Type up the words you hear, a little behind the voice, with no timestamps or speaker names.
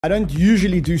I don't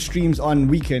usually do streams on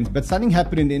weekends, but something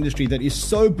happened in the industry that is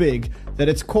so big that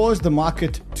it's caused the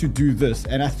market to do this.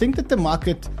 And I think that the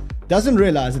market doesn't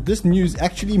realize that this news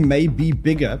actually may be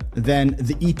bigger than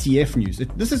the ETF news.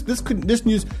 This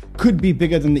news could be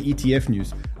bigger than the ETF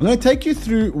news. I'm going to take you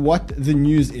through what the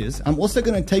news is. I'm also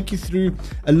going to take you through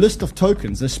a list of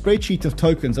tokens, a spreadsheet of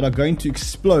tokens that are going to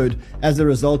explode as a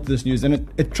result of this news. And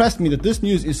trust me that this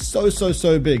news is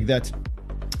so big that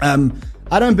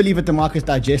I don't believe that the market's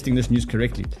digesting this news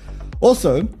correctly.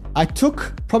 Also, I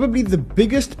took probably the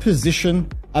biggest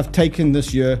position I've taken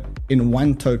this year in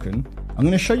one token. I'm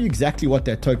going to show you exactly what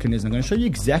that token is. I'm going to show you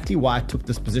exactly why I took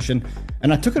this position.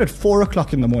 And I took it at 4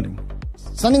 o'clock in the morning.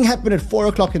 Something happened at 4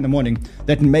 o'clock in the morning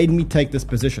that made me take this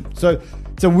position. So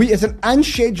it's an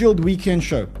unscheduled weekend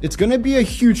show. It's going to be a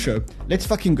huge show. Let's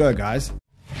fucking go, guys.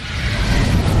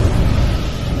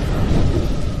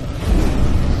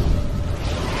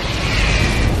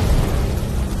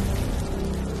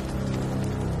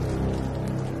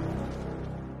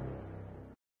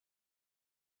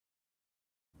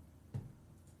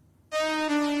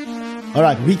 All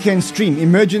right, weekend stream,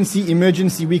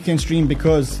 emergency weekend stream,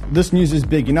 because this news is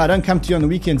big. You know, I don't come to you on the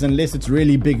weekends unless it's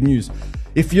really big news.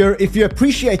 If you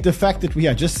appreciate the fact that we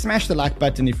are, just smash the like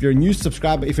button. If you're a new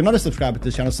subscriber, if you're not a subscriber to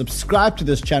this channel, subscribe to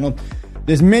this channel.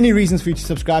 There's many reasons for you to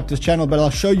subscribe to this channel, but I'll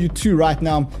show you two right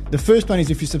now. The first one is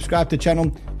if you subscribe to the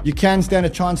channel, you can stand a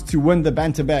chance to win the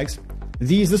banter bags.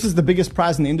 This is the biggest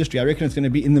prize in the industry. I reckon it's going to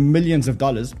be in the millions of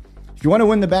dollars. If you want to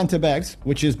win the banter bags,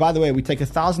 which is, by the way, we take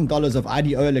 $1,000 of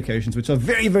IDO allocations, which are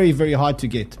very hard to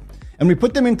get, and we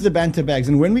put them into the banter bags.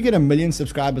 And when we get 1 million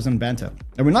subscribers on banter,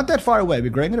 and we're not that far away,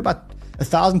 we're growing at about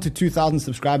 1,000 to 2,000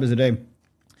 subscribers a day,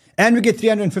 and we get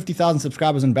 350,000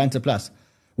 subscribers on Banter Plus.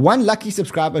 One lucky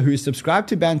subscriber who is subscribed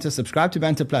to Banter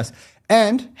Plus,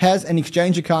 and has an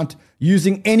exchange account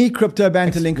using any crypto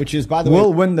banter link, which is, by the way,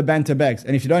 will win the banter bags.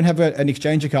 And if you don't have an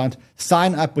exchange account,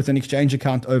 sign up with an exchange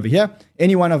account over here.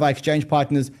 Any one of our exchange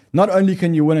partners. Not only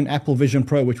can you win an Apple Vision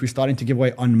Pro, which we're starting to give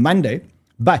away on Monday,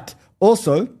 but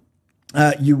also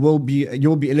you'll be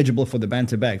eligible for the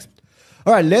banter bags.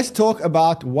 All right, let's talk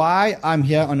about why I'm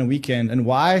here on a weekend and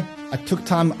why I took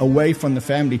time away from the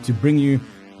family to bring you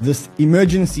this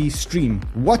emergency stream.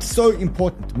 What's so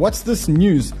important? What's this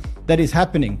news that is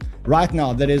happening right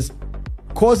now that is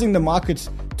causing the markets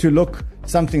to look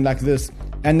something like this,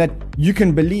 and that you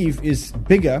can believe is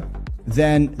bigger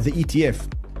than the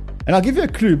ETF? And I'll give you a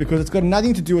clue, because it's got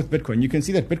nothing to do with Bitcoin. You can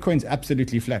see that Bitcoin's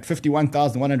absolutely flat,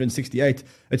 51,168.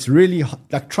 It's really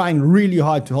like trying really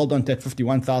hard to hold on to that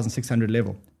 51,600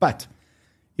 level. But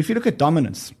if you look at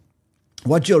dominance,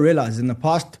 what you'll realize in the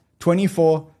past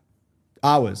 24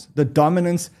 hours, the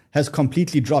dominance has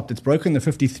completely dropped. It's broken the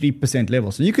 53%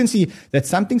 level. So you can see that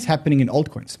something's happening in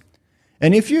altcoins.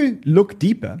 And if you look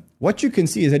deeper, what you can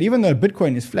see is that even though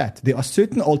Bitcoin is flat, there are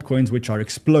certain altcoins which are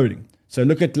exploding. So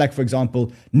look at, like, for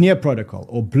example, Near Protocol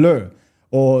or Blur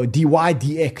or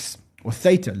DYDX or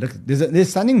Theta. Look,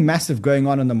 there's something massive going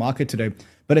on in the market today,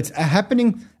 but it's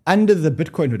happening under the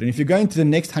Bitcoin hood. And if you're going to the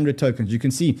next 100 tokens, you can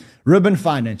see Ribbon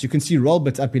Finance, you can see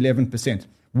Rollbit's up 11%.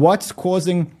 What's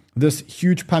causing this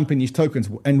huge pump in these tokens,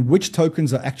 and which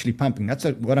tokens are actually pumping? That's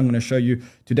what I'm going to show you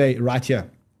today right here.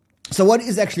 So what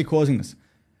is actually causing this?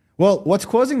 Well, what's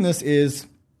causing this is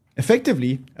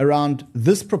effectively around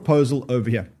this proposal over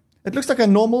here. It looks like a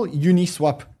normal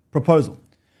Uniswap proposal.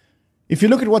 If you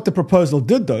look at what the proposal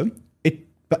did, though, it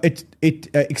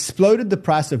exploded the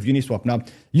price of Uniswap. Now,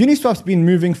 Uniswap's been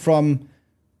moving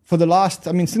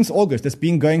since August, it's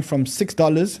been going from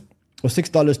 $6 or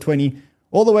 $6.20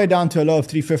 all the way down to a low of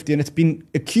 $3.50, and it's been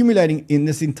accumulating in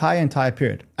this entire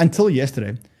period until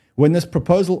yesterday, when this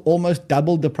proposal almost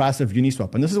doubled the price of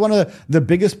Uniswap. And this is one of the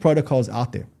biggest protocols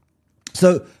out there.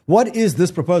 So what is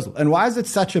this proposal, and why is it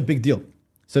such a big deal?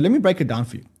 So let me break it down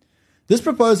for you. This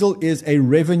proposal is a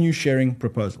revenue sharing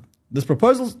proposal. This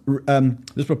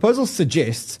proposal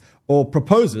suggests or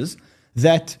proposes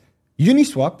that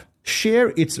Uniswap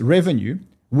share its revenue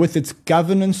with its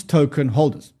governance token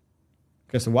holders.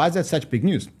 Okay, so why is that such big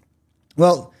news?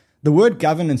 Well, the word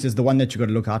governance is the one that you've got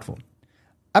to look out for.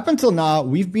 Up until now,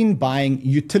 we've been buying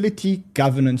utility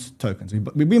governance tokens.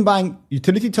 We've been buying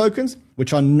utility tokens,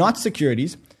 which are not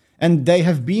securities, and they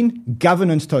have been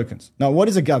governance tokens. Now, what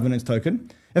is a governance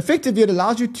token? Effectively, it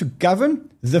allows you to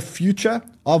govern the future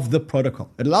of the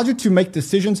protocol. It allows you to make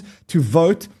decisions to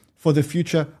vote for the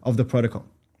future of the protocol.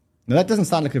 Now, that doesn't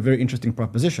sound like a very interesting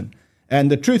proposition. And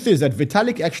the truth is that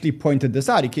Vitalik actually pointed this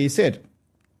out. He said,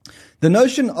 the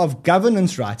notion of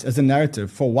governance rights as a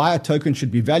narrative for why a token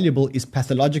should be valuable is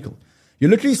pathological. You're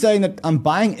literally saying that I'm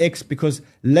buying X because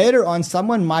later on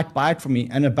someone might buy it from me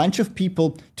and a bunch of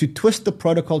people to twist the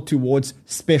protocol towards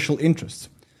special interests.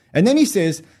 And then he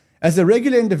says, as a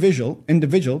regular individual,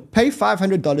 pay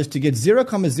 $500 to get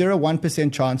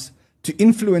 0.01% chance to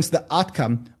influence the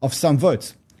outcome of some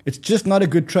votes. It's just not a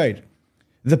good trade.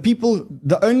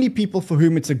 The only people for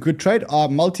whom it's a good trade are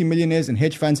multimillionaires and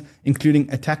hedge funds,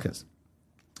 including attackers.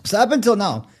 So up until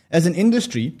now, as an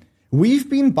industry, we've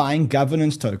been buying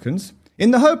governance tokens in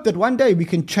the hope that one day we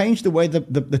can change the way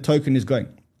the token is going.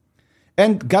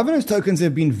 And governance tokens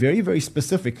have been very, very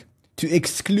specific to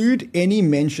exclude any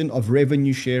mention of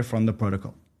revenue share from the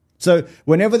protocol. So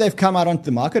whenever they've come out onto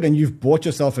the market and you've bought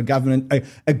yourself a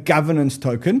governance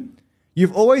token,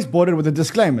 you've always bought it with a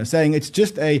disclaimer saying it's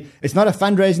not a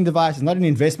fundraising device, it's not an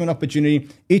investment opportunity,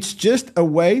 it's just a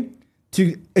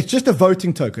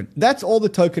voting token. That's all the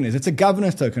token is. It's a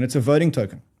governance token, it's a voting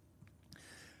token.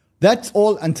 That's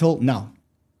all until now.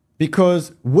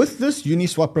 Because with this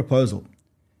Uniswap proposal,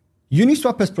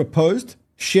 Uniswap has proposed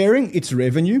sharing its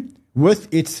revenue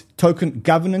with its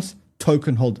governance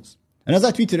token holders. And as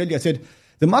I tweeted earlier, I said,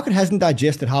 the market hasn't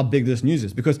digested how big this news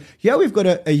is because here we've got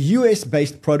a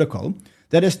US-based protocol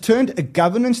that has turned a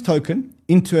governance token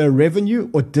into a revenue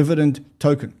or dividend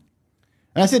token.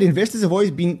 And I said investors have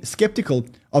always been skeptical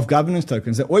of governance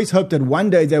tokens. They always hoped that one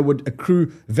day they would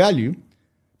accrue value.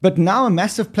 But now a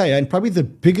massive player, and probably the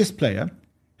biggest player,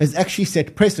 has actually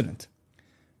set precedent.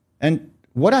 And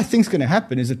what I think is going to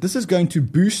happen is that this is going to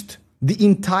boost the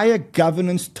entire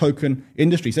governance token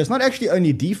industry. So it's not actually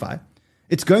only DeFi.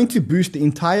 It's going to boost the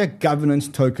entire governance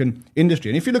token industry.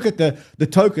 And if you look at the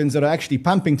tokens that are actually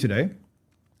pumping today,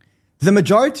 the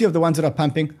majority of the ones that are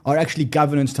pumping are actually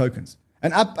governance tokens.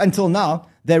 And up until now,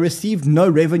 they received no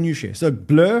revenue share. So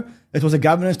Blur, it was a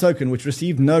governance token which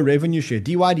received no revenue share.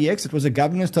 DYDX, it was a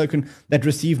governance token that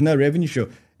received no revenue share.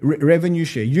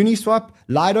 Uniswap,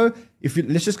 Lido,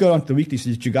 let's just go on to the weekly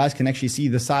so that you guys can actually see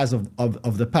the size of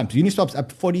the pumps. Uniswap's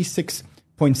up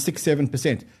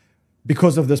 46.67%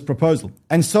 because of this proposal.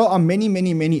 And so are many,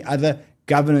 many, many other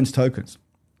governance tokens.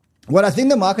 What I think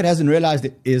the market hasn't realized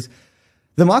is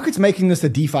the market's making this a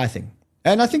DeFi thing.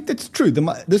 And I think that's true.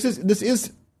 This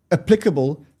is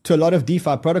applicable to a lot of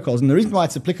DeFi protocols. And the reason why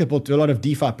it's applicable to a lot of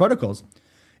DeFi protocols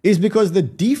is because the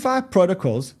DeFi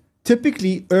protocols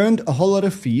typically earned a whole lot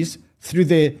of fees through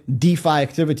their DeFi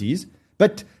activities,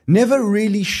 but never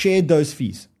really shared those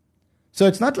fees. So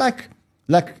it's not like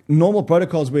normal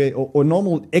protocols or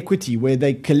normal equity where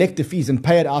they collect the fees and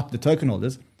pay it out to the token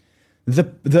holders.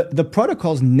 The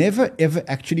protocols never ever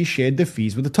actually shared the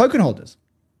fees with the token holders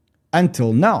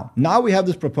until now. Now we have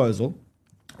this proposal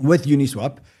with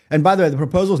Uniswap. And by the way, the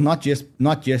proposal is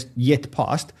not just yet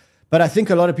passed, but I think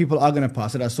a lot of people are going to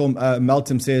pass it. I saw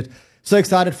Melton said, so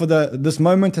excited for this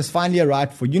moment has finally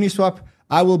arrived for Uniswap.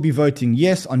 I will be voting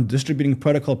yes on distributing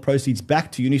protocol proceeds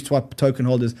back to Uniswap token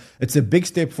holders. It's a big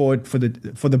step forward for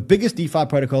the biggest DeFi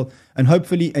protocol and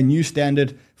hopefully a new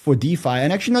standard for DeFi.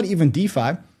 And actually not even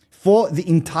DeFi, for the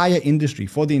entire industry,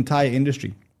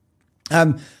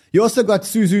 You also got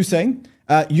Suzu saying,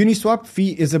 Uniswap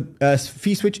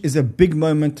fee switch is a big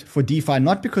moment for DeFi,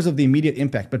 not because of the immediate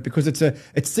impact, but because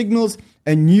it signals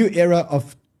a new era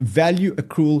of value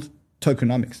accrual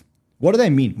tokenomics. What do they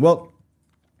mean? Well,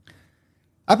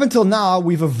 up until now,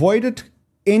 we've avoided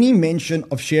any mention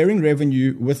of sharing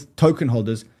revenue with token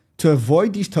holders to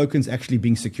avoid these tokens actually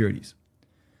being securities.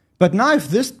 But now if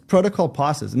this protocol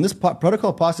passes, and this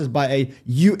protocol passes by a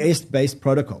US-based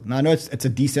protocol. Now I know it's a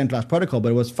decentralized protocol, but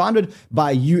it was founded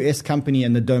by a US company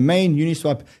and the domain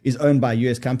Uniswap is owned by a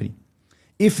US company.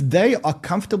 If they are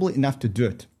comfortable enough to do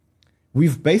it,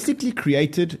 we've basically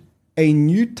created a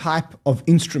new type of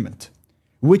instrument,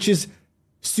 which is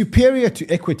superior to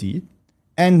equity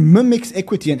and mimics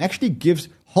equity and actually gives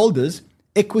holders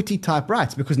equity type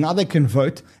rights because now they can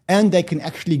vote and they can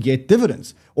actually get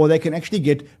dividends or they can actually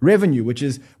get revenue, which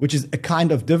is a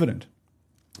kind of dividend.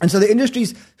 And so the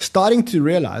industry's starting to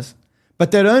realize,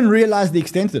 but they don't realize the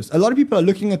extent of this. A lot of people are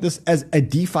looking at this as a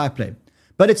DeFi play,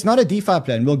 but it's not a DeFi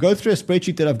play. And we'll go through a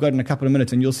spreadsheet that I've got in a couple of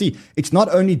minutes and you'll see it's not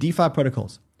only DeFi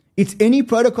protocols. It's any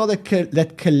protocol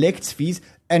that collects fees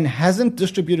and hasn't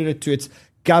distributed it to its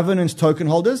governance token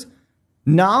holders.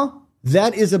 Now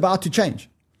that is about to change.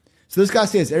 So this guy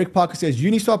says, Eric Parker says,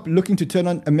 Uniswap looking to turn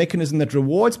on a mechanism that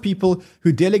rewards people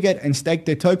who delegate and stake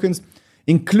their tokens,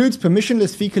 includes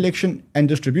permissionless fee collection and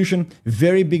distribution.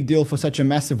 Very big deal for such a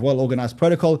massive, well-organized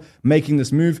protocol making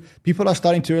this move. People are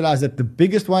starting to realize that the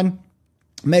biggest one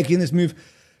making this move,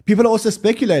 people are also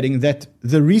speculating that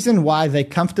the reason why they're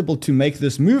comfortable to make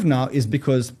this move now is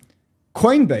because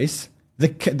Coinbase,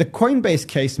 the Coinbase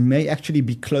case may actually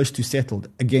be close to settled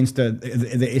against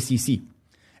the SEC.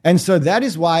 And so that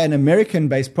is why an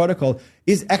American-based protocol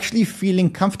is actually feeling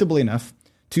comfortable enough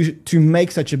to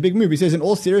make such a big move. He says, in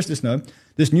all seriousness, no,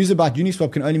 this news about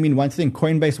Uniswap can only mean one thing: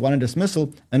 Coinbase won a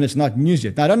dismissal, and it's not news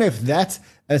yet. Now, I don't know if that's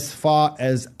as far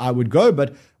as I would go,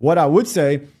 but what I would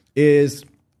say is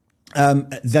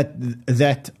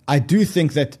that I do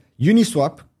think that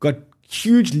Uniswap got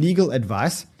huge legal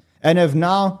advice and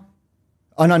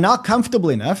are now comfortable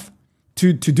enough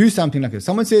to do something like this.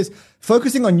 Someone says,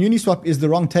 focusing on Uniswap is the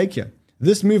wrong take here.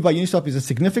 This move by Uniswap is a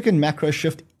significant macro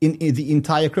shift in the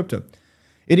entire crypto.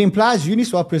 It implies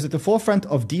Uniswap is at the forefront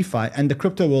of DeFi, and the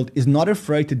crypto world is not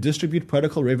afraid to distribute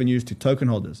protocol revenues to token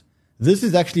holders. This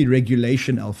is actually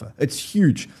regulation alpha. It's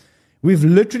huge. We've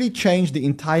literally changed the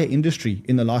entire industry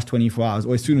in the last 24 hours,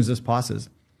 or as soon as this passes,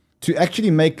 to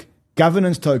actually make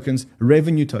governance tokens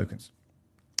revenue tokens.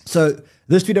 So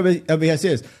this tweet over here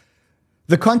says,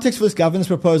 the context for this governance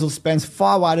proposal spans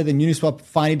far wider than Uniswap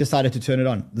finally decided to turn it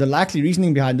on. The likely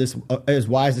reasoning behind this is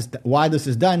why this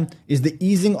is done is the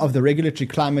easing of the regulatory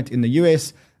climate in the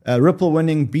US, Ripple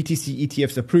winning, BTC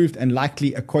ETFs approved, and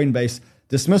likely a Coinbase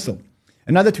dismissal.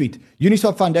 Another tweet,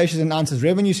 Uniswap Foundation announces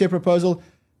revenue share proposal.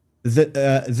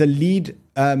 Days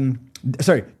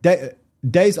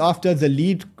after the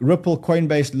lead Ripple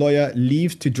Coinbase lawyer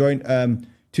leaves to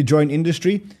join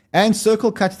industry, and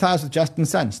Circle cuts ties with Justin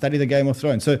Sun, study the Game of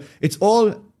Thrones. So it's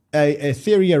all a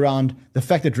theory around the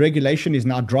fact that regulation is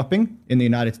now dropping in the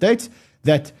United States,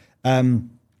 that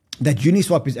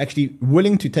Uniswap is actually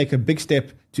willing to take a big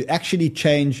step to actually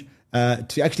change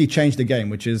the game,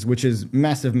 which is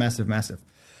massive, massive, massive.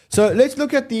 So let's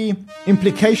look at the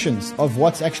implications of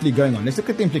what's actually going on. Let's look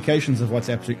at the implications of what's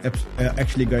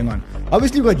actually going on.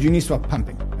 Obviously, we've got Uniswap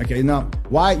pumping. Okay, now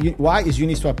why is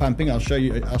Uniswap pumping? I'll show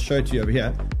it to you over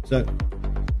here. So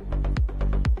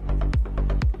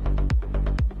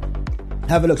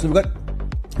have a look. So we've got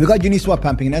Uniswap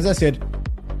pumping, and as I said,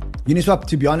 Uniswap,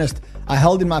 to be honest, I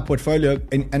held in my portfolio,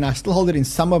 and I still hold it in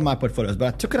some of my portfolios,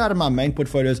 but I took it out of my main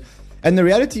portfolios. And the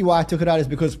reality why I took it out is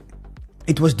because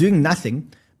it was doing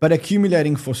nothing but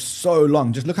accumulating for so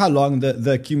long. Just look how long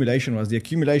the accumulation was. The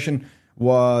accumulation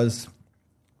was,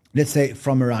 let's say,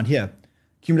 from around here.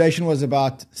 Accumulation was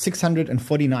about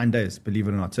 649 days, believe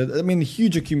it or not. So, I mean,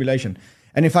 huge accumulation.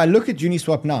 And if I look at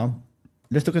Uniswap now,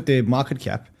 let's look at their market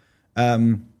cap.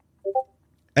 And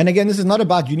again, this is not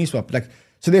about Uniswap.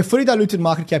 So their fully diluted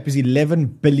market cap is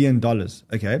 $11 billion.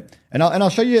 Okay, and I'll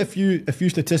show you a few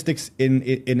statistics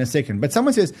in a second. But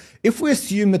someone says, if we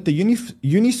assume that the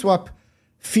Uniswap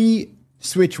fee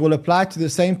switch will apply to the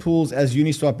same pools as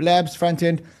Uniswap Labs front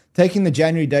end, taking the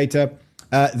January data,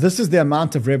 this is the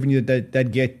amount of revenue that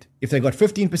they'd get. If they got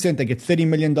 15%, they get $30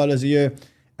 million a year.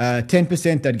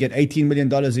 10%, they'd get $18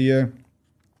 million a year.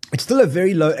 It's still a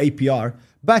very low APR,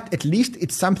 but at least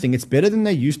it's something. It's better than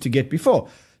they used to get before.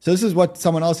 So this is what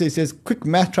someone else says. Quick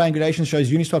math triangulation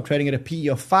shows Uniswap trading at a PE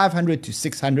of 500 to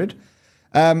 600.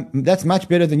 That's much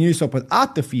better than Uniswap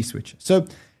without the fee switch. So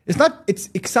it's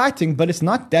exciting, but it's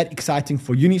not that exciting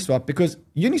for Uniswap because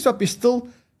Uniswap is still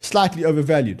slightly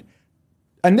overvalued.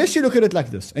 Unless you look at it like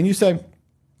this and you say,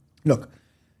 look,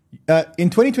 in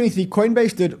 2023,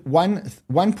 Coinbase did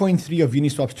 1.3 of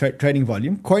Uniswap's trading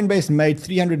volume. Coinbase made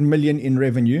 300 million in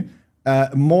revenue,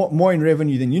 more in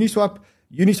revenue than Uniswap.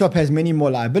 Uniswap has many more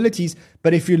liabilities,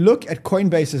 but if you look at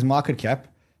Coinbase's market cap,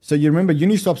 so you remember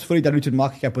Uniswap's fully diluted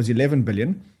market cap was 11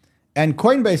 billion, and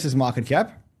Coinbase's market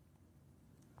cap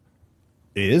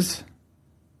is,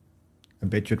 I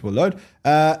bet you it will load,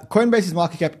 Coinbase's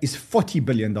market cap is $40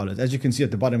 billion. As you can see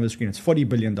at the bottom of the screen, it's $40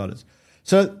 billion.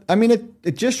 So, I mean,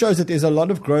 it just shows that there's a lot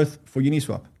of growth for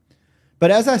Uniswap.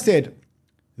 But as I said,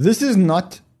 this is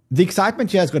not, the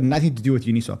excitement here has got nothing to do with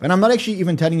Uniswap. And I'm not actually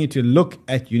even telling you to look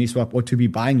at Uniswap or to be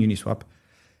buying Uniswap.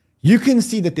 You can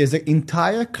see that there's an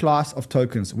entire class of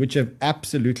tokens which have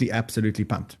absolutely, absolutely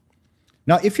pumped.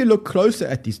 Now, if you look closer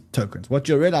at these tokens, what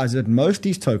you'll realize is that most of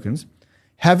these tokens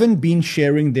haven't been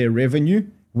sharing their revenue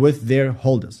with their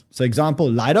holders. So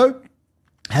example, Lido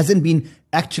hasn't been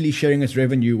actually sharing its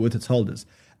revenue with its holders.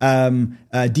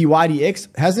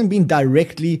 DYDX hasn't been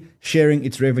directly sharing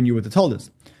its revenue with its holders.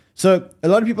 So a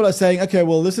lot of people are saying, okay,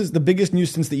 well, this is the biggest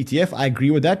news since the ETF. I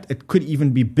agree with that. It could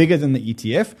even be bigger than the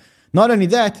ETF. Not only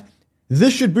that,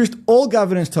 this should boost all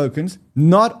governance tokens,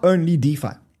 not only DeFi.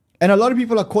 And a lot of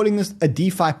people are calling this a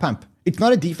DeFi pump. It's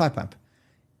not a DeFi pump.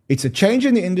 It's a change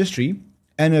in the industry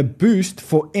and a boost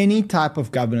for any type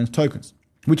of governance tokens,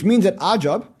 which means that our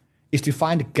job is to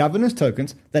find governance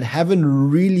tokens that haven't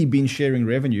really been sharing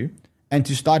revenue and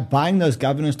to start buying those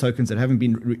governance tokens that haven't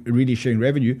been really sharing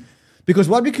revenue. Because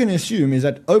what we can assume is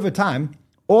that over time,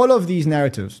 all of these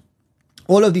narratives,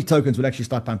 all of these tokens will actually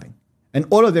start pumping. And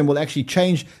all of them will actually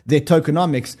change their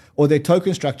tokenomics or their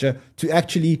token structure to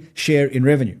actually share in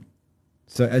revenue.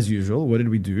 So as usual, what did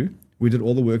we do? We did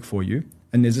all the work for you.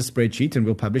 And there's a spreadsheet, and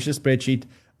we'll publish a spreadsheet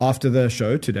after the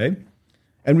show today.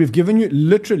 And we've given you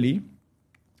literally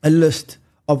a list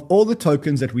of all the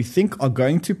tokens that we think are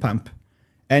going to pump.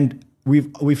 And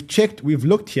we've checked, we've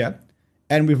looked here,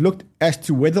 and we've looked as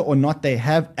to whether or not they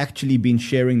have actually been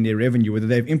sharing their revenue, whether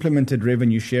they've implemented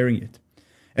revenue sharing it.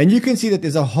 And you can see that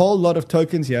there's a whole lot of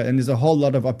tokens here, and there's a whole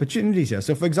lot of opportunities here.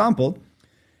 So for example,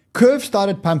 Curve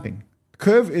started pumping.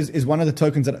 Curve is one of the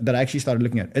tokens that I actually started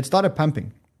looking at. It started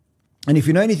pumping. And if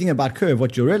you know anything about Curve,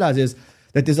 what you'll realize is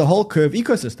that there's a whole Curve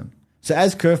ecosystem. So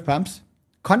as Curve pumps,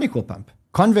 Conic will pump,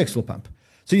 Convex will pump.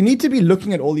 So you need to be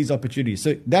looking at all these opportunities.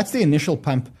 So that's the initial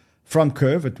pump from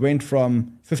Curve. It went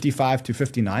from 55 to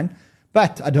 59.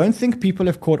 But I don't think people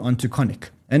have caught on to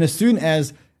Conic. And as soon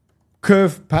as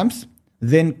Curve pumps,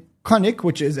 then Conic,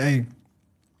 which is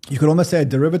you could almost say a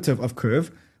derivative of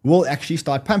Curve, will actually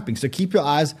start pumping. So keep your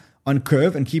eyes on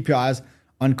Curve and keep your eyes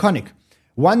on Conic.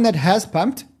 One that has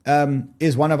pumped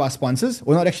is one of our sponsors.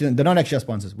 Well, they're not actually our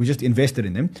sponsors. We just invested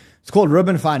in them. It's called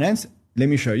Ribbon Finance. Let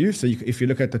me show you. So if you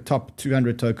look at the top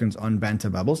 200 tokens on Banter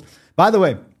Bubbles. By the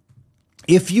way,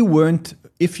 if you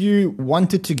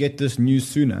wanted to get this news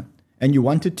sooner and you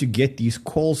wanted to get these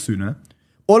calls sooner,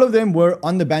 all of them were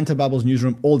on the Banter Bubbles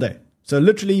newsroom all day. So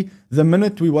literally, the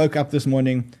minute we woke up this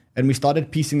morning and we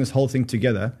started piecing this whole thing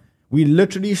together, we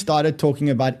literally started talking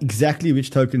about exactly which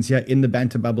tokens here in the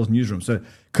Banter Bubbles newsroom. So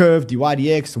Curve,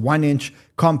 DYDX, 1inch,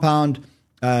 Compound,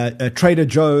 Trader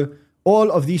Joe,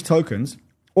 all of these tokens,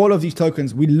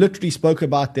 we literally spoke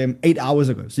about them 8 hours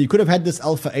ago. So you could have had this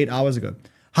alpha 8 hours ago.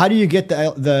 How do you get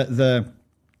the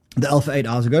alpha 8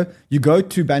 hours ago? You go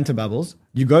to Banter Bubbles,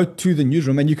 you go to the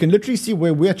newsroom, and you can literally see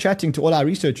where we're chatting to all our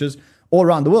researchers all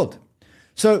around the world.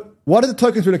 So what are the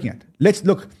tokens we're looking at? Let's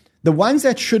look. The ones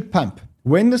that should pump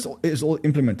when this is all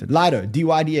implemented. Lido,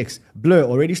 DYDX, Blur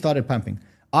already started pumping.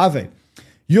 Aave.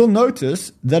 You'll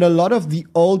notice that a lot of the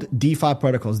old DeFi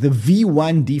protocols, the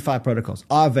V1 DeFi protocols,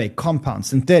 Aave, Compound,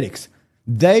 Synthetics,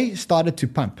 they started to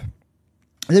pump.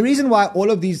 The reason why all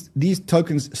of these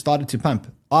tokens started to pump,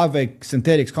 Aave,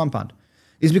 Synthetics, Compound,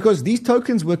 is because these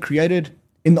tokens were created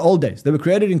in the old days. They were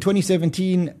created in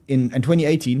 2017 and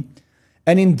 2018.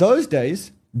 And in those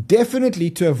days, definitely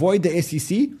to avoid the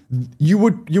SEC, you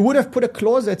would have put a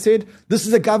clause that said, this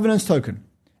is a governance token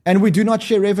and we do not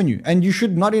share revenue and you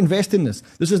should not invest in this.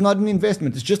 This is not an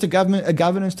investment. It's just a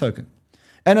governance token.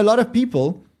 And a lot of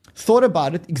people thought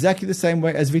about it exactly the same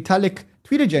way as Vitalik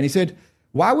tweeted, and he said,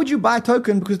 why would you buy a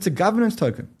token? Because it's a governance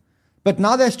token. But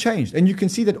now that's changed. And you can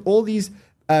see that all these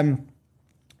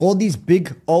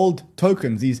big old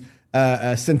tokens, these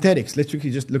synthetics. Let's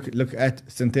quickly just look at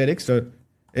synthetics. So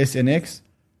SNX.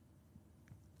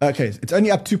 Okay, it's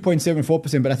only up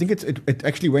 2.74%, but I think it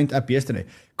actually went up yesterday.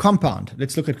 Compound.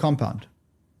 Let's look at Compound.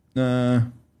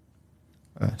 Compound.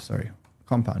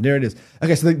 There it is.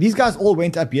 Okay, so these guys all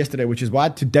went up yesterday, which is why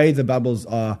today the bubbles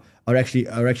are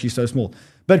actually so small.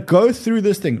 But go through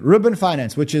this thing. Ribbon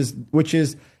Finance, which is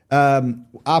our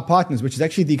partners, which is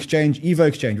actually the exchange, Evo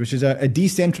Exchange, which is a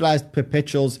decentralized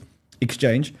perpetuals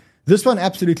exchange. This one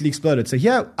absolutely exploded. So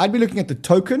here, I'd be looking at the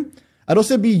token. I'd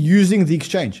also be using the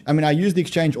exchange. I mean, I use the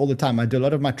exchange all the time. I do a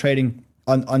lot of my trading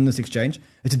on this exchange.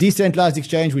 It's a decentralized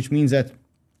exchange, which means that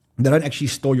they don't actually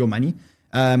store your money.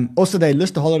 Also, they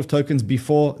list a whole lot of tokens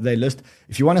before they list.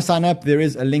 If you want to sign up, there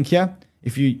is a link here.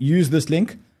 If you use this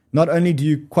link, not only do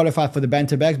you qualify for the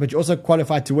banter bags, but you also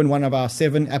qualify to win one of our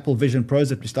 7 Apple Vision Pros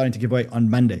that we're starting to give away on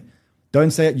Monday.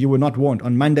 Don't say it, you were not warned.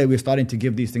 On Monday, we're starting to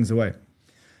give these things away.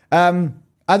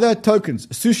 Other tokens,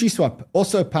 Sushi Swap,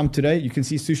 also pumped today. You can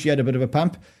see Sushi had a bit of a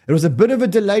pump. It was a bit of a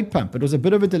delayed pump.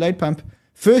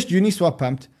 First, Uniswap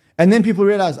pumped, and then people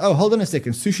realized, oh, hold on a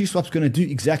second, Sushi Swap's going to do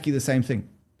exactly the same thing.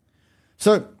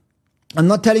 So I'm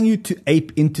not telling you to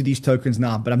ape into these tokens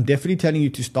now, but I'm definitely telling you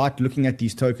to start looking at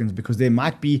these tokens because there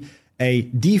might be a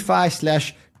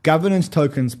DeFi/governance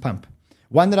tokens pump.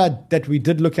 One that we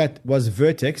did look at was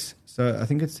Vertex. So I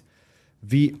think it's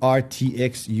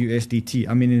VRTX USDT.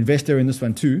 I'm an investor in this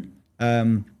one too.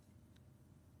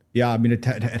 Yeah, I mean, it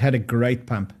had a great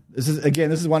pump. This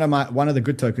is one of the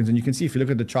good tokens, and you can see if you look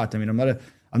at the chart. I mean,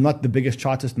 I'm not the biggest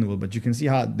chartist in the world, but you can see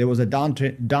how there was a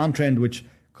downtrend which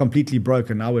completely broke,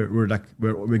 and now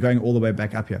we're going all the way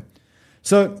back up here.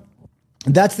 So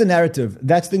that's the narrative.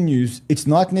 That's the news. It's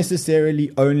not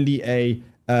necessarily only a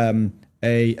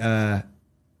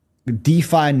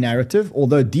DeFi narrative,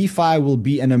 although DeFi will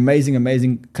be an amazing,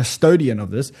 amazing custodian of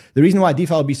this. The reason why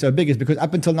DeFi will be so big is because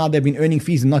up until now, they've been earning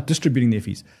fees and not distributing their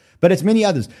fees. But it's many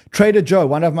others. Trader Joe,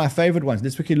 one of my favorite ones.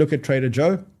 Let's quickly look at Trader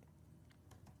Joe.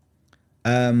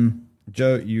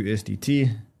 Joe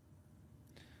USDT.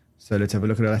 So let's have a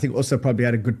look at it. I think also probably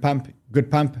had a good pump,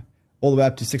 all the way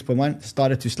up to 6.1,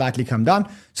 started to slightly come down.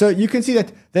 So you can see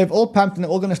that they've all pumped and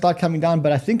they're all going to start coming down.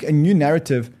 But I think a new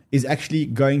narrative is actually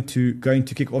going to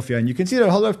kick off here. And you can see that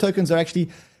a whole lot of tokens are actually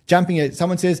jumping it.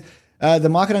 Someone says, the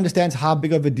market understands how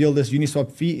big of a deal this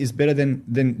Uniswap fee is, better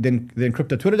than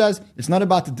crypto Twitter does. It's not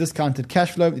about the discounted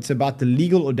cash flow. It's about the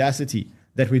legal audacity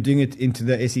that we're doing it into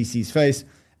the SEC's face.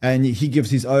 And he gives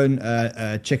his own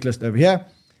checklist over here.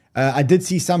 I did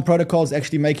see some protocols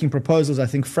actually making proposals. I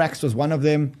think Frax was one of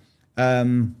them.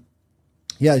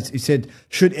 He said,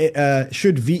 should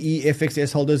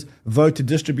VEFXS holders vote to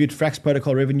distribute Frax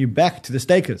protocol revenue back to the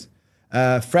stakers?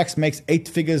 Frax makes 8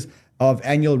 figures of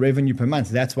annual revenue per month.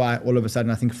 That's why all of a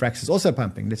sudden I think Frax is also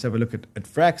pumping. Let's have a look at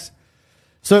Frax.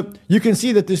 So you can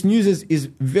see that this news is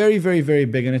very, very, very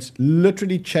big, and it's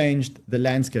literally changed the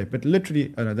landscape. But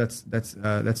literally, oh no, that's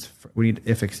we need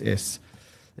FXS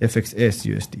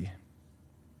USD.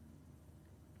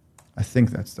 I think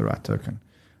that's the right token.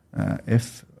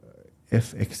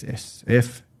 FXS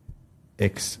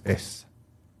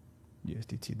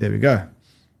USDT. There we go.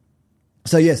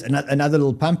 So yes, another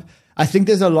little pump. I think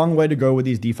there's a long way to go with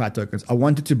these DeFi tokens. I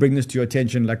wanted to bring this to your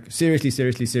attention, like seriously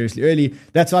early.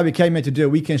 That's why we came here to do a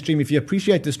weekend stream. If you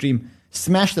appreciate the stream,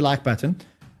 smash the like button.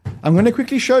 I'm going to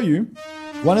quickly show you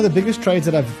one of the biggest trades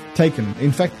that I've taken.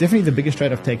 In fact, definitely the biggest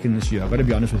trade I've taken this year. I've got to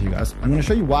be honest with you guys. I'm going to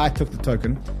show you why I took the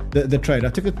token, the trade. I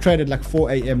took a trade at like 4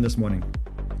 a.m. this morning.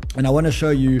 And I want to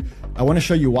show you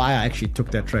why I actually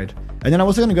took that trade. And then I'm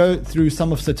also going to go through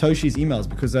some of Satoshi's emails,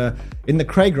 because in the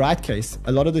Craig Wright case,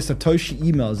 a lot of the Satoshi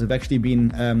emails have actually been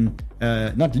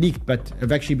not leaked, but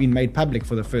have actually been made public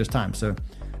for the first time. So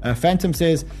Phantom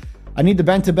says, I need the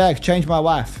banter bags, change my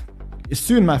wife.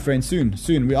 Soon, my friend, soon.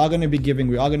 We are going to be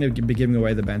giving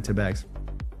away the banter bags.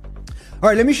 All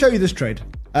right, let me show you this trade.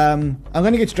 I'm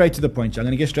going to get straight to the point.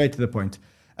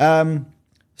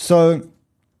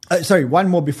 Sorry, one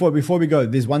more before we go.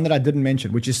 There's one that I didn't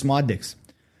mention, which is SmartDex.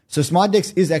 So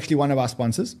SmartDex is actually one of our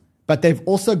sponsors, but they've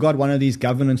also got one of these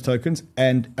governance tokens.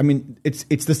 And I mean,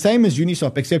 it's the same as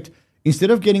Uniswap, except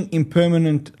instead of getting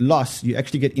impermanent loss, you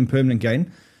actually get impermanent gain.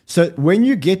 So when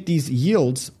you get these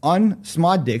yields on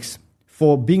SmartDex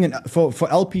for being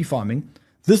for LP farming,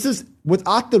 this is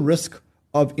without the risk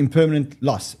of impermanent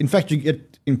loss. In fact, you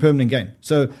get impermanent gain.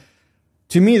 So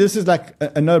to me, this is like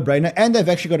a no-brainer, and they've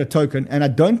actually got a token, and I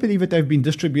don't believe that they've been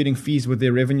distributing fees with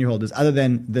their revenue holders other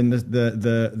than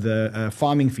the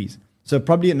farming fees. So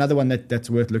probably another one that's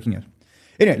worth looking at.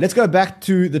 Anyway, let's go back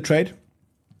to the trade.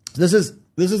 This is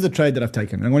the trade that I've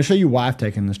taken, and I'm going to show you why I've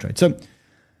taken this trade. So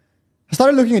I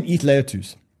started looking at ETH Layer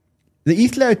 2s. The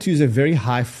ETH Layer 2s are very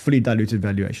high, fully diluted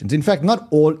valuations. In fact, not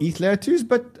all ETH Layer 2s,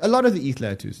 but a lot of the ETH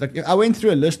Layer 2s. Like I went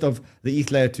through a list of the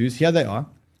ETH Layer 2s. Here they are.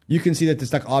 You can see that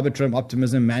there's like Arbitrum,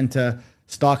 Optimism, Manta,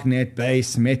 Starknet,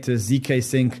 Base, Meta, ZK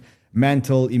Sync,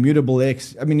 Mantle, Immutable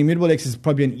X. I mean, Immutable X is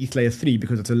probably an ETH Layer 3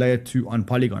 because it's a Layer 2 on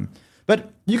Polygon.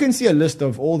 But you can see a list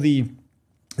of all the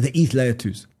ETH Layer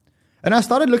 2s. And I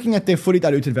started looking at their fully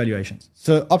diluted valuations.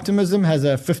 So Optimism has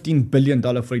a $15 billion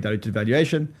fully diluted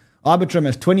valuation. Arbitrum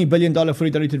has $20 billion fully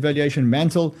diluted valuation.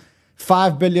 Mantle,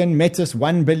 $5 billion. Metis,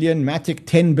 $1 billion. Matic,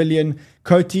 $10 billion.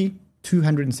 Coty,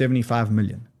 $275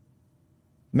 million.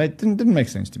 It didn't make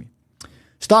sense to me.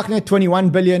 Starknet,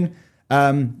 $21 billion.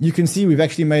 You can see we've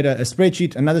actually made a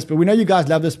spreadsheet. We know you guys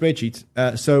love the spreadsheets,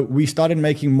 so we started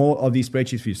making more of these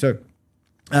spreadsheets for you. So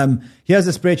here's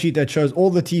a spreadsheet that shows all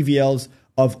the TVLs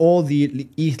of all the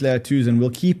ETH Layer 2s, and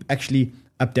we'll keep actually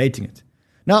updating it.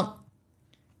 Now,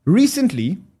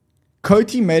 recently,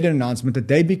 Coty made an announcement that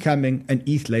they're becoming an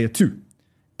ETH Layer 2.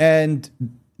 And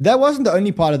that wasn't the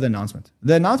only part of the announcement.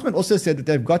 The announcement also said that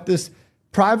they've got this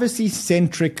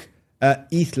privacy-centric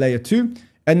ETH Layer 2,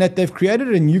 and that they've created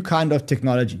a new kind of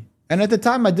technology. And at the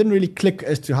time, I didn't really click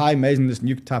as to how amazing this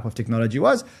new type of technology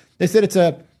was. They said it's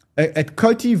at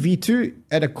Coty V2,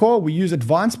 at a core, we use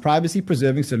advanced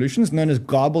privacy-preserving solutions known as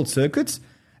garbled circuits.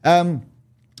 And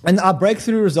our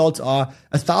breakthrough results are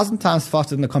 1,000 times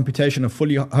faster than the computation of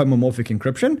fully homomorphic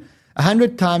encryption,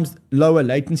 100 times lower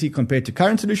latency compared to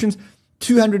current solutions,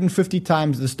 250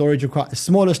 times the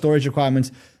smaller storage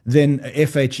requirements than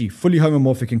FHE, fully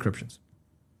homomorphic encryptions.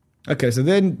 Okay, so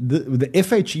then the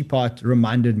FHE part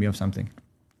reminded me of something.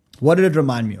 What did it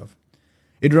remind me of?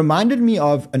 It reminded me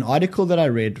of an article that I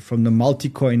read from the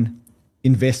Multicoin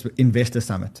Investor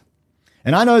Summit.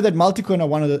 And I know that Multicoin are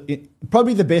one of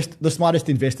probably the smartest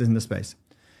investors in the space.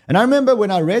 And I remember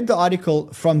when I read the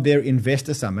article from their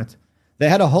investor summit, they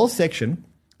had a whole section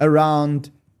around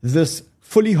this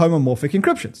fully homomorphic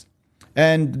encryptions.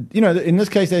 And, in this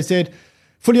case, they said,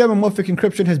 fully homomorphic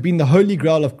encryption has been the holy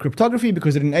grail of cryptography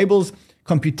because it enables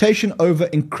computation over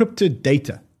encrypted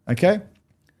data. Okay?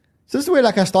 So this is where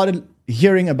I started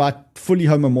hearing about fully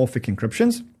homomorphic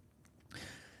encryptions.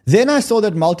 Then I saw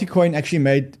that Multicoin actually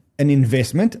made an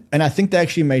investment, and I think they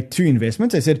actually made 2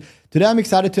 investments. They said, today I'm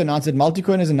excited to announce that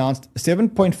Multicoin has announced a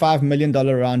 $7.5 million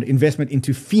round investment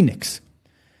into Phoenix.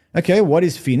 Okay, what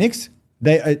is Phoenix?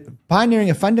 They are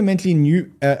pioneering a fundamentally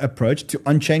new approach to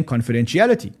on-chain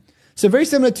confidentiality. So very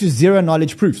similar to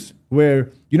zero-knowledge proofs,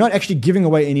 where you're not actually giving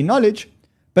away any knowledge,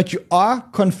 but you are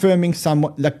confirming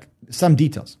some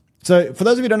details. So for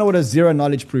those of you who don't know what a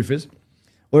zero-knowledge proof is,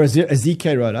 or a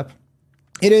ZK rollup,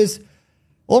 it is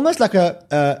almost like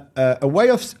a way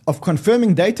of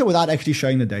confirming data without actually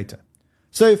showing the data.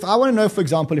 So if I want to know, for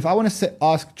example, if I want to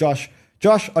ask Josh,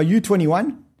 are you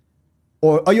 21?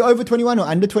 Or are you over 21 or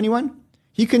under 21?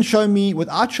 He can show me,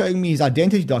 without showing me his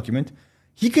identity document,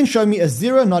 he can show me a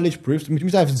zero-knowledge proof, which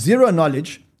means I have zero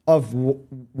knowledge of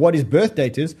what his birth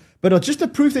date is, but it's just a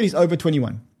proof that he's over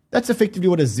 21. That's effectively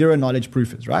what a zero-knowledge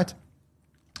proof is, right?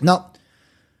 Now,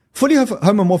 fully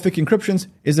homomorphic encryptions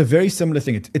is a very similar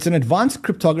thing. It's an advanced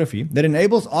cryptography that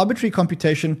enables arbitrary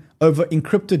computation over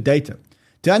encrypted data.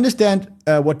 To understand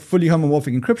what fully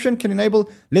homomorphic encryption can enable,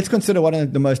 let's consider one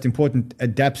of the most important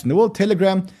dApps in the world,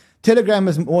 Telegram. Telegram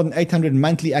has more than 800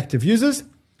 monthly active users.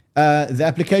 The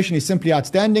application is simply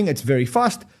outstanding. It's very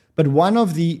fast. But one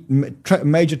of the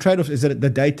major trade-offs is that the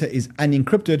data is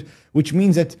unencrypted, which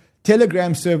means that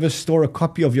Telegram servers store a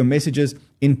copy of your messages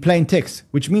in plain text,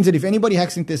 which means that if anybody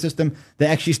hacks into their system,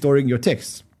 they're actually storing your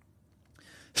texts.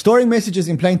 Storing messages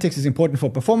in plain text is important for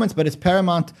performance, but it's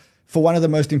paramount for one of the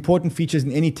most important features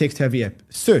in any text-heavy app,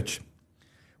 search.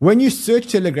 When you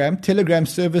search Telegram, Telegram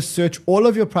servers search all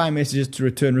of your prior messages to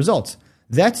return results.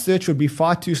 That search would be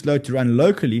far too slow to run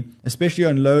locally, especially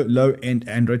on low-end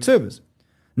Android servers.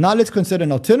 Now let's consider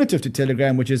an alternative to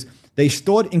Telegram, which is they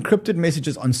stored encrypted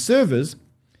messages on servers.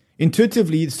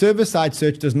 Intuitively, server-side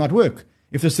search does not work.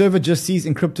 If the server just sees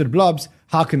encrypted blobs,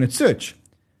 how can it search?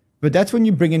 But that's when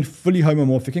you bring in fully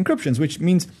homomorphic encryptions, which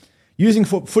means using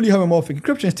fully homomorphic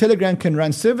encryptions, Telegram can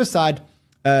run server-side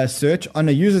search on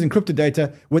a user's encrypted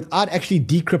data without actually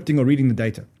decrypting or reading the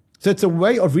data. So it's a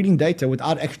way of reading data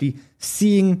without actually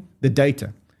seeing the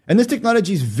data. And this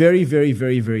technology is very, very,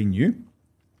 very, very new.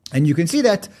 And you can see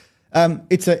that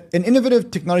it's an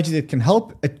innovative technology that can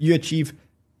help you achieve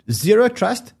zero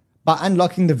trust by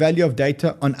unlocking the value of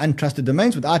data on untrusted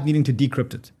domains without needing to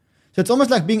decrypt it. So it's almost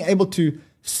like being able to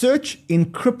search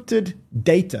encrypted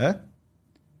data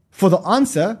for the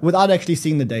answer without actually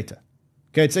seeing the data.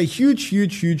 Okay, it's a huge,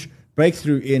 huge, huge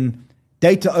breakthrough in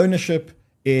data ownership,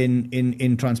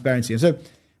 in transparency. And so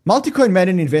Multicoin made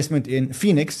an investment in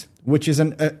Phoenix, which is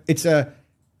a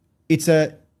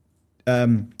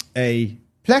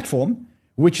platform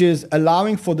which is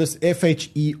allowing for this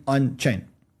FHE on chain.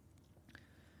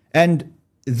 And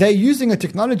they're using a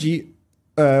technology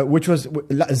which was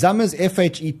Zama's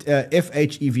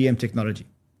FHEVM technology.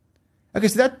 Okay,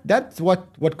 so that's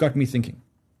what got me thinking.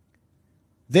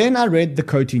 Then I read the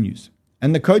Coty news.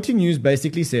 And the Coty news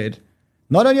basically said,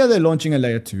 not only are they launching a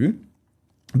layer 2,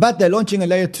 but they're launching a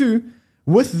layer 2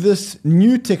 with this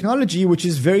new technology, which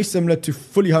is very similar to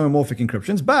fully homomorphic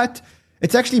encryptions, but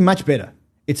it's actually much better.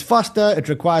 It's faster, it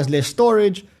requires less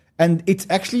storage, and it's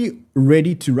actually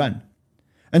ready to run.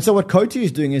 And so what Coty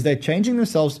is doing is they're changing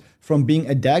themselves from being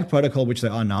a DAG protocol, which they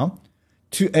are now,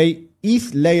 to a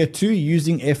ETH layer 2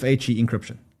 using FHE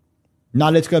encryption. Now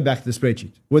let's go back to the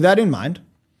spreadsheet. With that in mind,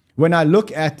 when I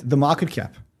look at the market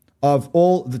cap of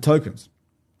all the tokens,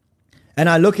 and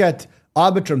I look at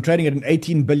Arbitrum trading at an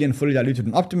 18 billion fully diluted,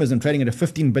 and Optimism trading at a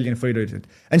 15 billion fully diluted,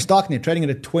 and Starknet trading at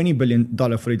a $20 billion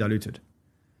fully diluted.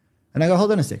 And I go,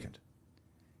 hold on a second.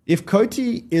 If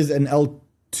Coty is an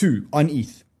L2 on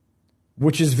ETH,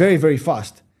 which is very, very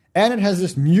fast, and it has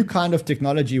this new kind of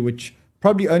technology which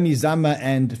probably only Zama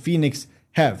and Phoenix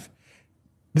have,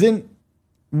 then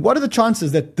what are the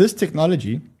chances that this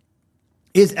technology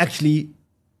is actually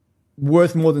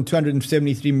worth more than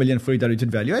 273 million fully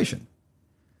diluted valuation?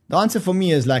 The answer for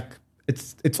me is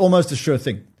it's almost a sure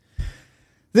thing.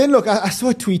 Then look, I saw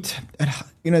a tweet,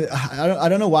 and I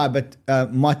don't know why, but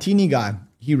Martini guy,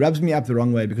 he rubs me up the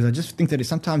wrong way because I just think that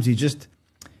sometimes he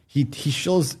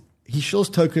shows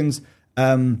tokens,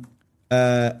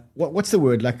 what's the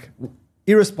word,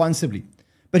 irresponsibly.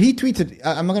 But he tweeted,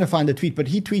 I'm not going to find the tweet, but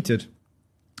he tweeted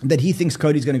that he thinks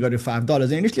Cody's going to go to $5.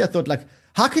 And initially I thought, like,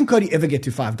 how can Cody ever get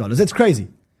to $5? That's crazy.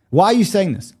 Why are you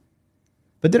saying this?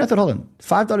 But then I thought, hold on,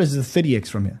 $5 is a 30x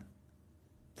from here.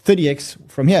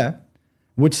 30x from here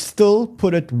would still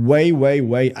put it way, way,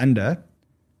 way under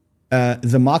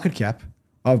the market cap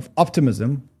of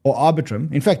Optimism or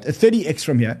Arbitrum. In fact, a 30x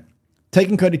from here,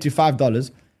 taking Cody to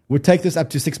 $5, would take this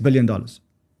up to $6 billion. $6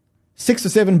 or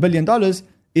 $7 billion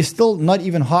is still not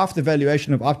even half the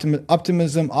valuation of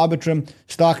Optimism, Arbitrum,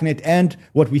 Starknet, and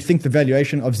what we think the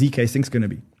valuation of ZK Sync's going to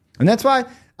be. And that's why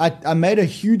I made a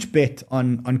huge bet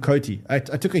on Coty. I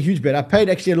took a huge bet. I paid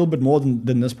actually a little bit more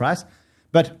than this price.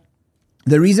 But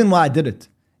the reason why I did it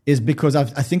is because I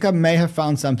think I may have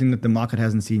found something that the market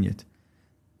hasn't seen yet.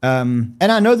 And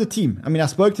I know the team. I mean, I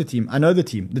spoke to the team. I know the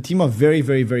team. The team are very,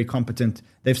 very, very competent.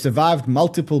 They've survived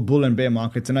multiple bull and bear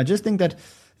markets. And I just think that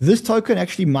this token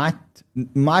actually might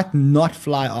not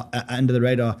fly under the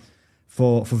radar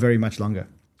for very much longer.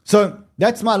 So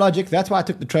that's my logic. That's why I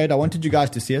took the trade. I wanted you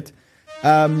guys to see it.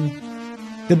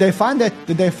 Did they find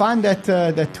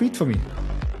that tweet for me?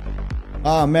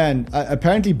 Oh man,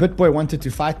 apparently BitBoy wanted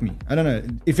to fight me. I don't know.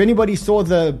 If anybody saw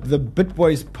the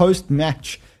BitBoy's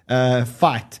post-match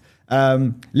fight,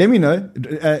 let me know.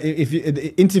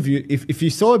 If you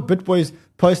saw BitBoy's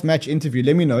post-match interview,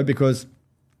 let me know, because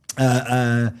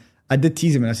I did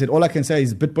tease him and I said, all I can say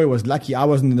is BitBoy was lucky I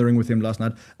wasn't in the ring with him last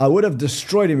night. I would have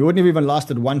destroyed him. He wouldn't have even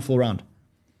lasted one full round.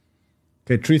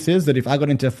 Okay, truth is that if I got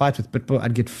into a fight with BitBoy,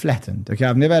 I'd get flattened. Okay,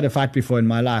 I've never had a fight before in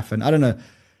my life, and I don't know.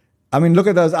 I mean, look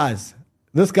at those eyes.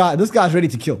 This guy's ready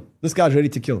to kill. This guy's ready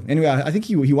to kill. Anyway, I think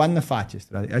he won the fight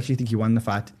yesterday. I actually think he won the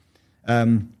fight.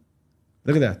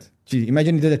 Look at that. Gee,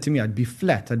 imagine he did that to me. I'd be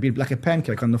flat. I'd be like a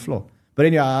pancake on the floor. But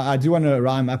anyway, I do want to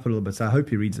rhyme up a little bit, so I hope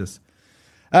he reads this.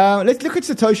 Let's look at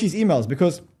Satoshi's emails,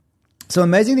 because some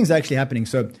amazing things are actually happening.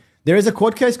 So there is a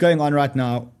court case going on right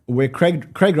now where Craig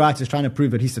Wright is trying to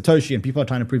prove that he's Satoshi, and people are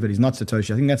trying to prove that he's not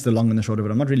Satoshi. I think that's the long and the short of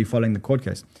it. I'm not really following the court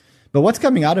case. But what's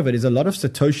coming out of it is a lot of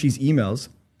Satoshi's emails.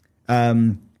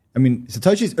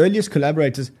 Satoshi's earliest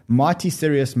collaborators, Marty,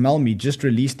 Sirius, Melmi, just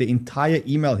released the entire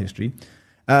email history.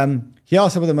 Here are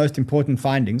some of the most important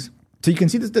findings. So you can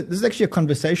see this is actually a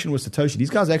conversation with Satoshi. These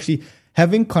guys are actually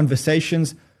having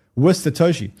conversations with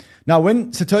Satoshi. Now,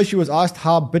 when Satoshi was asked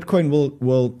how Bitcoin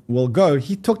will go,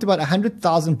 he talked about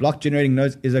 100,000 block generating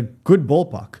nodes is a good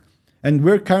ballpark. And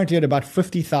we're currently at about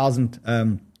 50,000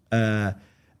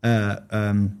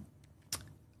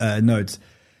 nodes.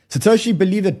 Satoshi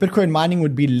believed that Bitcoin mining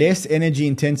would be less energy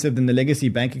intensive than the legacy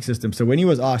banking system. So when he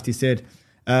was asked, he said,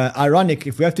 ironic,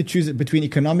 if we have to choose between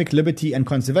economic liberty and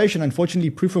conservation, unfortunately,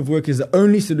 proof of work is the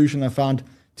only solution I found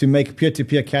to make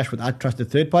peer-to-peer cash without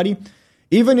trusted third party.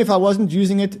 Even if I wasn't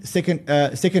using it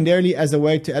secondarily as a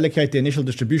way to allocate the initial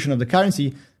distribution of the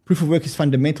currency, proof of work is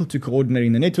fundamental to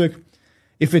coordinating the network.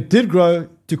 If it did grow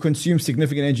to consume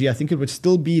significant energy, I think it would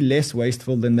still be less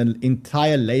wasteful than the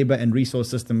entire labor and resource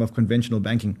system of conventional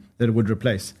banking that it would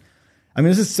replace. I mean,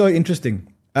 this is so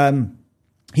interesting.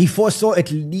 He foresaw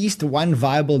at least one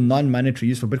viable non-monetary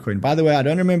use for Bitcoin. By the way, I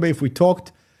don't remember if we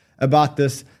talked about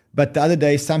this, but the other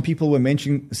day, some people were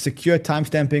mentioning secure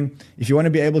timestamping. If you want to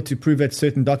be able to prove that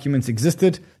certain documents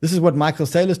existed, this is what Michael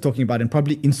Saylor is talking about, and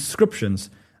probably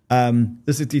inscriptions.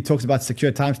 He talks about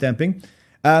secure timestamping.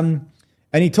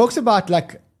 And he talks about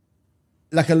like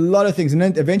a lot of things. And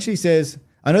then eventually says,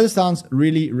 I know this sounds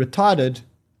really retarded,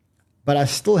 but I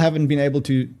still haven't been able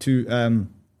to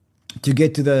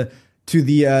get to the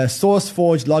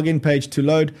SourceForge login page to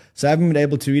load, so I haven't been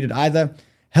able to read it either.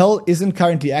 Hell isn't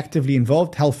currently actively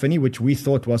involved, Hell Finney, which we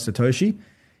thought was Satoshi.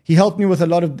 He helped me with a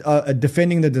lot of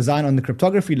defending the design on the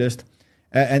cryptography list.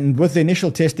 And with the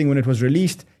initial testing when it was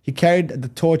released, he carried the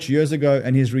torch years ago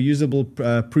and his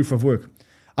reusable proof of work.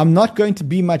 I'm not going to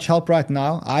be much help right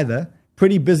now either.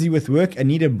 Pretty busy with work and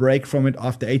need a break from it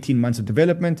after 18 months of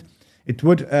development. It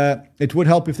would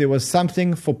help if there was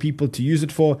something for people to use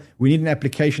it for. We need an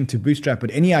application to bootstrap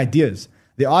it. Any ideas?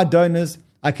 There are donors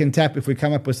I can tap if we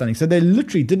come up with something. So they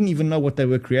literally didn't even know what they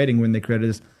were creating when they created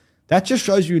this. That just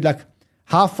shows you like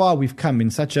how far we've come in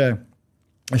such a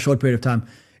short period of time.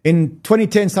 In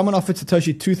 2010, someone offered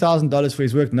Satoshi $2,000 for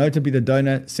his work. Notably, the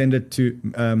donor sent it to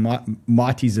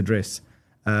Marty's address,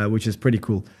 which is pretty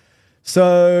cool.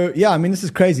 So, yeah, I mean, this is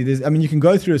crazy. You can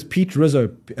go through this. Pete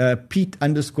 _Rizzo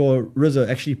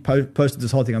actually posted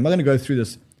this whole thing. I'm not going to go through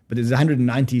this, but there's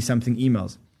 190-something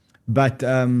emails. But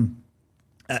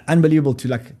unbelievable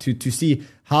to see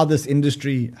how this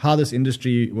industry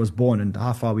was born and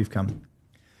how far we've come.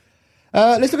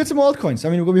 Let's look at some altcoins. I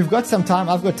mean, we've got some time.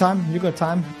 I've got time. You've got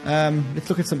time. Let's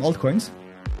look at some altcoins.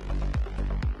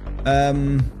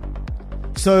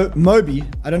 So Moby,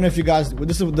 I don't know if you guys,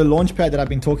 this is the launchpad that I've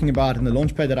been talking about and the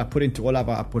launchpad that I put into all of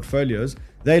our portfolios.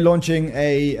 They're launching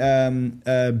a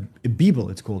Beeble,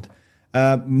 it's called.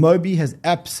 Moby has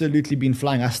absolutely been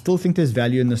flying. I still think there's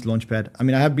value in this launchpad. I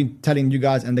mean, I have been telling you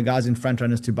guys and the guys in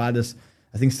Frontrunners to buy this,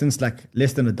 I think since like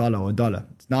less than $1 or $1.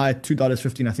 It's now at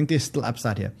 $2.15. I think there's still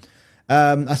upside here.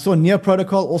 I saw Near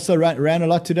Protocol also ran a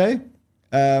lot today.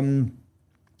 I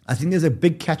think there's a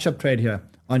big catch-up trade here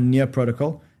on Near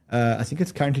Protocol. I think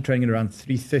it's currently trading at around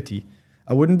 330.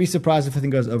 I wouldn't be surprised if I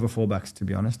think it goes over $4, to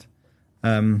be honest.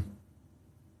 Yeah,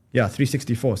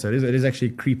 364. So it is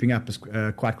actually creeping up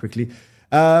quite quickly.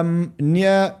 Then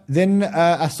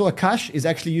I saw Akash is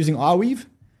actually using Arweave.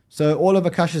 So all of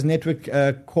Akash's network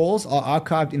calls are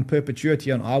archived in perpetuity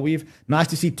on Arweave. Nice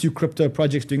to see 2 crypto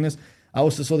projects doing this. I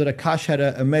also saw that Akash had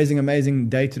an amazing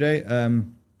day today. So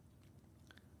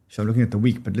I'm looking at the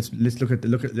week, but let's look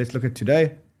at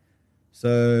today.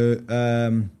 So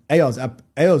AL's up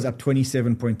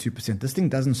 27.2%. This thing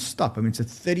doesn't stop. I mean, it's at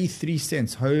 33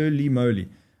 cents. Holy moly.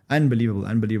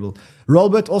 Unbelievable.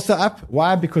 Rollbit also up.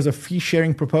 Why? Because of fee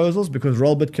sharing proposals, because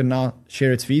Rollbit can now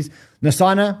share its fees.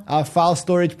 Nasana, our file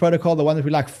storage protocol, the one that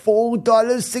we like,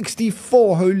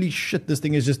 $4.64. Holy shit, this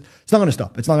thing is just, it's not going to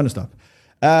stop.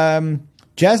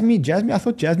 Jasmine, I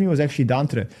thought Jasmine was actually down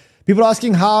today. People are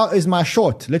asking, how is my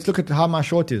short? Let's look at how my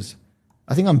short is.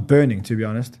 I think I'm burning, to be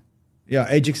honest. Yeah,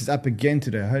 Ajax is up again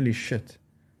today. Holy shit.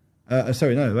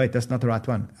 Sorry, no, wait, that's not the right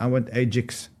one. I want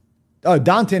Ajax. Oh,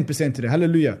 down 10% today.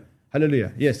 Hallelujah.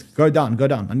 Yes, go down.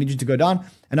 I need you to go down.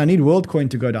 And I need WorldCoin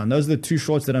to go down. Those are the 2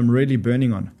 shorts that I'm really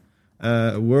burning on.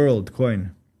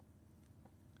 WorldCoin.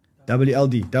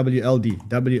 WLD.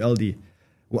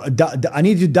 I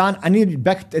need you down. I need you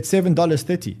back at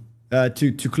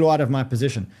 $7.30 to claw out of my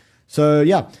position. So,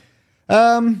 yeah.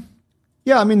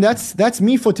 I mean, that's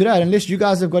me for today. Unless you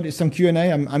guys have got some Q&A.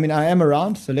 I am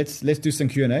around. So let's do some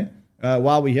Q&A.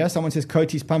 While we're here, someone says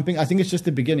Coty's pumping. I think it's just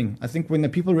the beginning. I think when the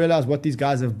people realize what these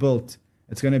guys have built,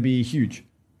 it's going to be huge.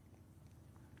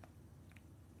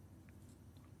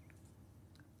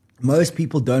 Most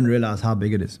people don't realize how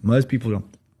big it is. Most people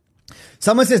don't.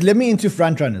 Someone says, let me into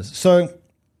Frontrunners. So,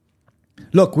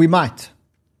 look, we might.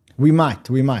 Right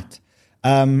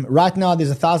now, there's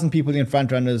 1,000 people in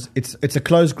Frontrunners. It's a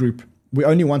closed group. We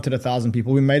only wanted 1,000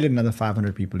 people. We made it another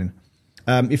 500 people in.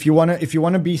 If you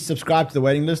wanna be subscribed to the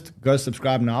waiting list, go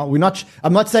subscribe now.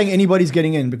 I'm not saying anybody's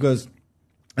getting in because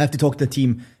I have to talk to the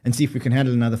team and see if we can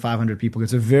handle another 500 people.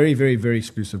 It's a very, very, very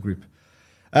exclusive group.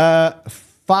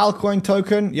 Filecoin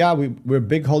token, yeah, we're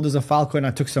big holders of Filecoin.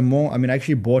 I took some more. I mean, I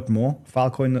actually bought more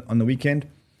Filecoin on the weekend.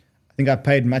 I think I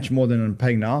paid much more than I'm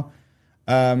paying now.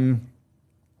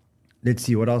 Let's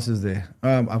see what else is there.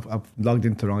 I've logged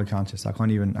into the wrong account, so I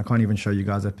can't even show you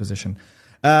guys that position.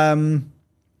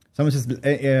 Someone says,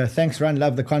 thanks, Ron.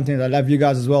 Love the content. I love you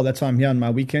guys as well. That's why I'm here on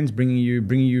my weekends, bringing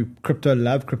you crypto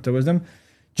love, crypto wisdom.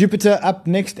 Jupiter up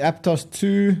next. Aptos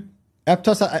 2.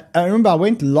 Aptos. I remember I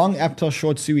went long Aptos,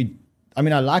 short Sui. I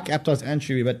mean, I like Aptos and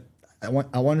Sui, but I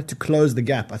wanted to close the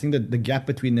gap. I think that the gap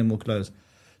between them will close.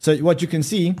 So what you can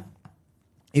see,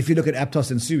 if you look at Aptos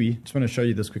and Sui, just want to show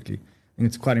you this quickly. I think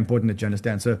it's quite important that you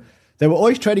understand. So they were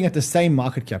always trading at the same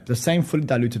market cap, the same fully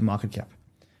diluted market cap.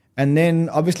 And then,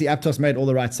 obviously, Aptos made all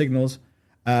the right signals.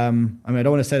 I mean, I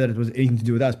don't want to say that it was anything to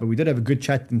do with us, but we did have a good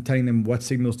chat in telling them what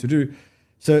signals to do.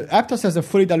 So Aptos has a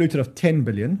fully diluted of 10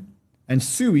 billion, and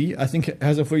Sui, I think,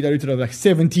 has a fully diluted of like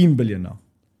 17 billion now.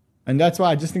 And that's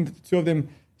why I just think that the two of them,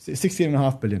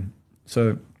 16.5 billion.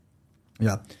 So,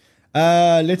 yeah.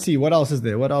 Let's see, what else is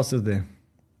there?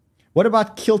 What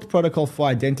about Kilt Protocol for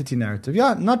identity narrative?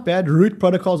 Yeah, not bad. Root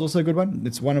Protocol is also a good one.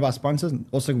 It's one of our sponsors,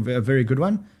 also a very good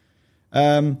one.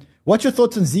 What's your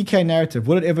thoughts on ZK narrative?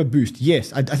 Will it ever boost?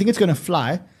 Yes, I think it's going to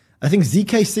fly. I think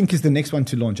ZK Sync is the next one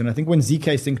to launch. And I think when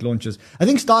ZK Sync launches, I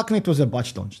think StarConnect was a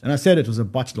botched launch. And I said it was a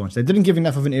botched launch. They didn't give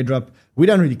enough of an airdrop. We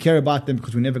don't really care about them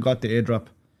because we never got the airdrop.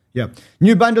 Yeah.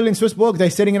 New bundle in Swissborg. They're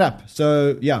setting it up.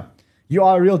 So, yeah. You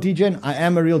are a real DGen. I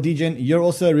am a real DGen. You're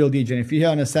also a real DGen. If you're here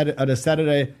on a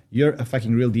Saturday, you're a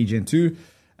fucking real DGen too.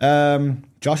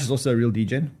 Josh is also a real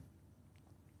DGen.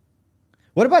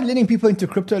 What about letting people into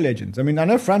crypto legends? I mean, I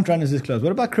know Frontrunners is closed.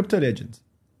 What about crypto legends?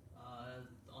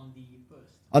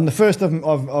 On the 1st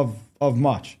of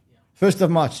March. Yeah. 1st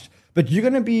of March. But you're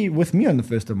going to be with me on the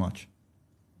 1st of March.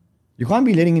 You can't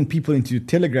be letting in people into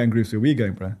Telegram groups where we're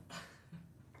going, bro.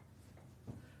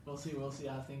 We'll see.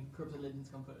 I think crypto legends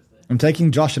come first. I'm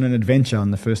taking Josh on an adventure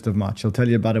on the 1st of March. He'll tell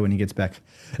you about it when he gets back.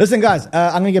 Listen, guys,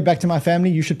 I'm going to get back to my family.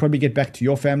 You should probably get back to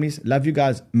your families. Love you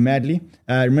guys madly.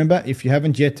 Remember, if you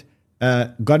haven't yet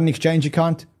got an exchange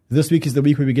account, This week is the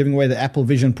week where we're giving away the Apple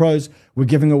Vision Pros. We're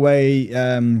giving away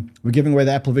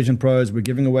the Apple Vision Pros. We're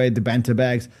giving away the banter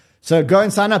bags. So go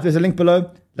and sign up. There's a link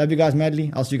below. Love you guys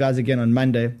madly. I'll see you guys again on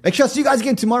Monday. Actually, I'll see you guys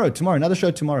again tomorrow. Another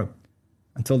show tomorrow.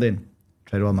 Until then,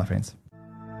 trade well, my friends.